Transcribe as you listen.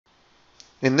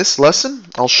In this lesson,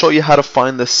 I'll show you how to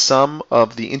find the sum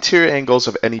of the interior angles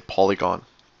of any polygon.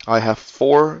 I have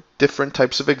 4 different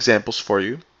types of examples for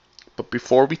you, but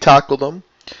before we tackle them,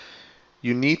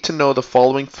 you need to know the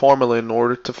following formula in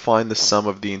order to find the sum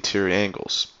of the interior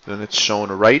angles. And it's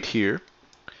shown right here.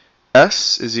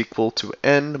 S is equal to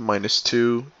n minus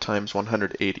 2 times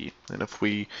 180. And if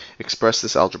we express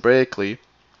this algebraically,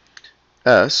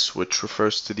 S, which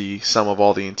refers to the sum of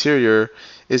all the interior,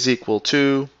 is equal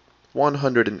to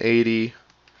 180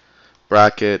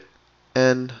 bracket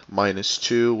n minus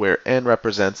 2, where n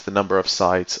represents the number of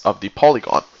sides of the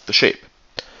polygon, the shape.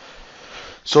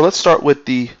 So let's start with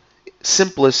the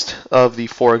simplest of the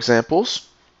 4 examples.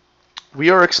 We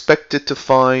are expected to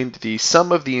find the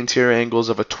sum of the interior angles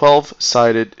of a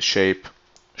 12-sided shape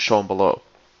shown below.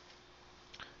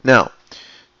 Now,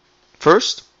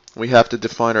 first, we have to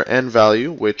define our n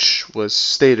value, which was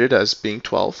stated as being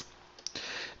 12.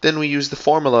 Then we use the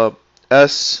formula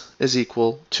S is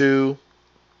equal to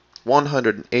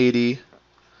 180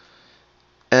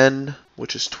 n,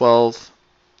 which is 12,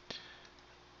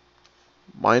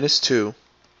 minus 2,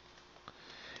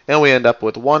 and we end up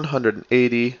with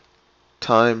 180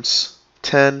 times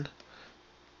 10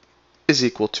 is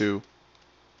equal to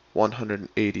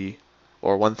 180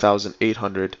 or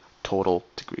 1,800 total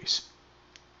degrees.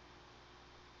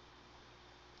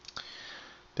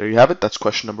 There you have it. That's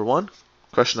question number 1.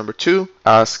 Question number 2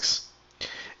 asks,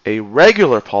 a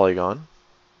regular polygon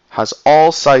has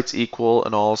all sides equal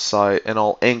and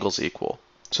all angles equal.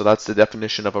 So that's the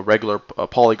definition of a regular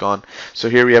polygon. So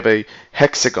here we have a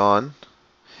hexagon,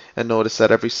 and notice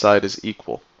that every side is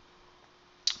equal.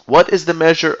 What is the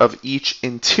measure of each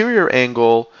interior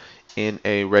angle in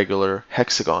a regular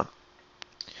hexagon?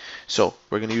 So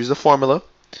we're going to use the formula.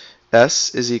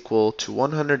 S is equal to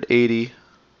 180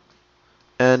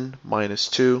 n minus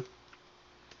 2.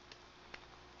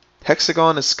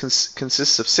 Hexagon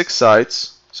consists of 6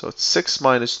 sides, so it's 6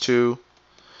 minus 2,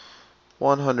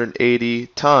 180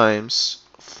 times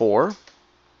 4,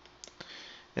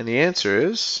 and the answer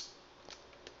is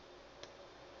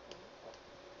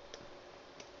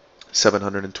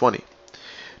 720.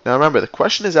 Now remember, the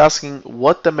question is asking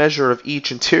what the measure of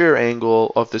each interior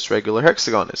angle of this regular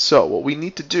hexagon is. So what we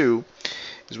need to do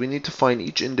is we need to find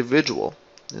each individual.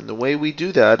 And the way we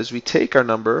do that is we take our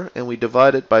number and we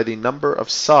divide it by the number of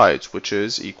sides, which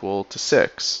is equal to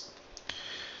 6.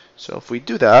 So if we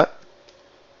do that,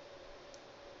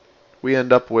 we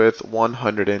end up with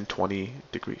 120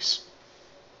 degrees.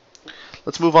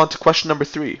 Let's move on to question number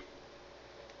 3.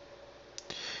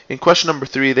 In question number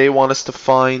 3, they want us to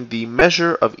find the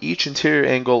measure of each interior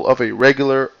angle of a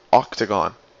regular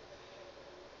octagon.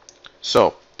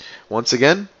 So, once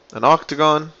again, an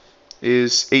octagon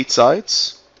is 8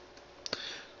 sides.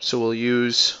 So we'll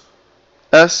use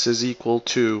S is equal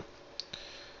to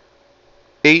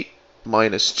 8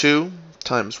 minus 2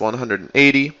 times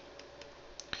 180.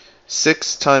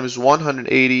 6 times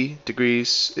 180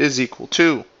 degrees is equal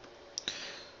to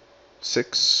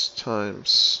 6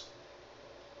 times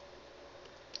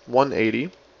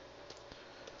 180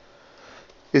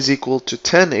 is equal to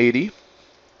 1080.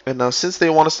 And now since they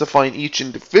want us to find each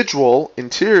individual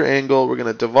interior angle, we're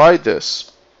going to divide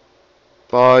this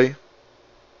by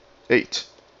 8.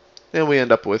 And we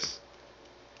end up with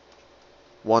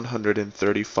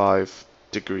 135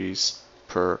 degrees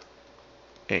per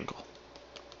angle.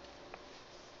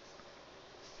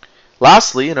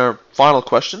 Lastly, in our final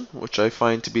question, which I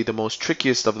find to be the most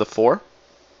trickiest of the 4,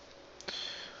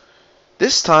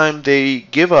 this time they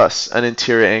give us an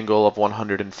interior angle of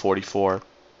 144.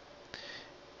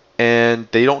 And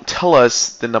they don't tell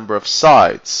us the number of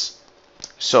sides.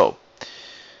 So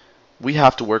we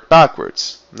have to work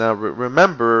backwards. Now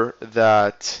remember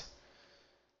that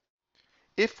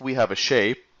if we have a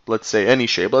shape, let's say any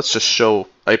shape, let's just show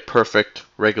a perfect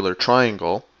regular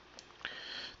triangle.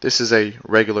 This is a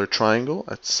regular triangle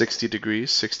at 60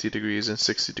 degrees, 60 degrees, and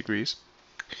 60 degrees.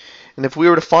 And if we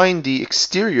were to find the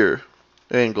exterior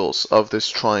angles of this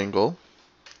triangle,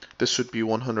 this would be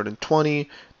 120,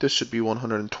 this would be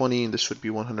 120, and this would be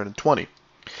 120.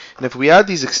 And if we add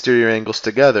these exterior angles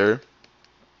together,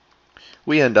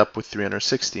 we end up with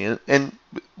 360. And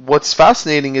what's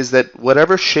fascinating is that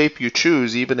whatever shape you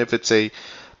choose, even if it's a,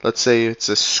 let's say it's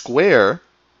a square,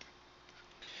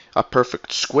 a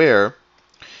perfect square,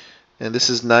 and this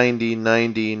is 90,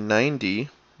 90, 90,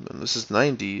 and this is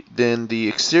 90, then the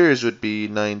exteriors would be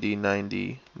 90,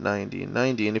 90, 90,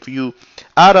 90. And if you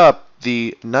add up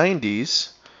the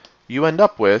 90s, you end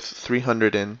up with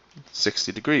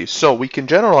 360 degrees. So we can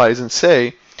generalize and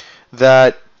say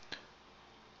that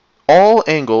all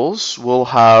angles will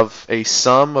have a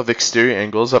sum of exterior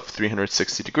angles of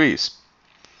 360 degrees.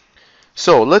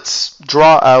 So let's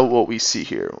draw out what we see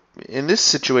here. In this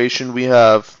situation, we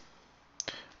have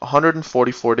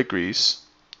 144 degrees,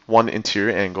 one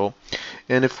interior angle.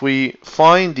 And if we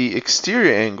find the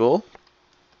exterior angle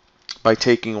by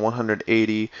taking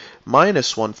 180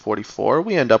 minus 144,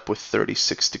 we end up with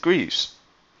 36 degrees.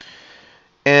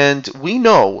 And we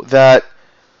know that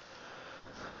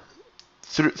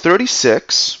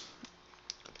 36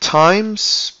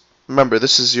 times, remember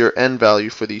this is your n value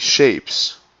for these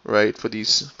shapes, right? For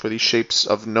these shapes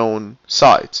of known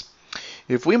sides.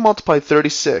 If we multiply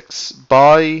 36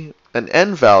 by an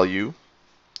n value,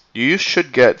 you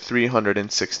should get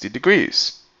 360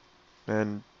 degrees.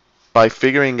 And by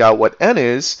figuring out what n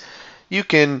is, you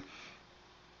can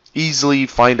easily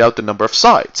find out the number of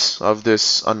sides of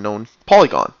this unknown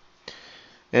polygon.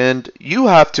 And you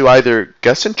have to either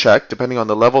guess and check, depending on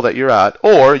the level that you're at,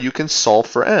 or you can solve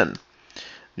for n.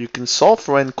 You can solve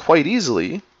for n quite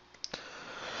easily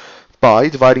by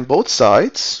dividing both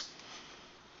sides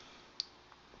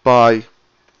by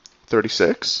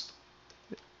 36.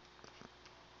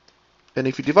 And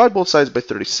if you divide both sides by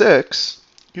 36,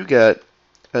 you get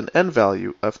an n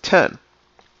value of 10.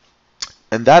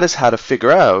 And that is how to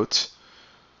figure out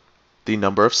the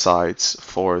number of sides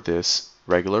for this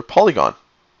regular polygon.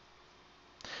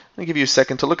 I'll give you a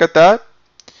second to look at that.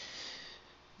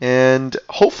 And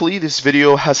hopefully this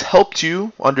video has helped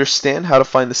you understand how to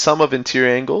find the sum of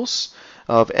interior angles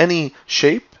of any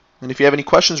shape. And if you have any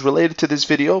questions related to this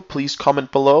video, please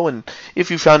comment below. And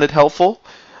if you found it helpful,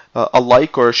 a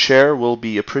like or a share will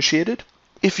be appreciated.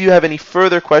 If you have any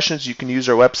further questions, you can use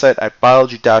our website at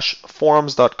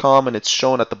biology-forums.com, and it's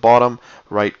shown at the bottom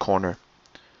right corner.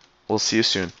 We'll see you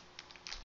soon.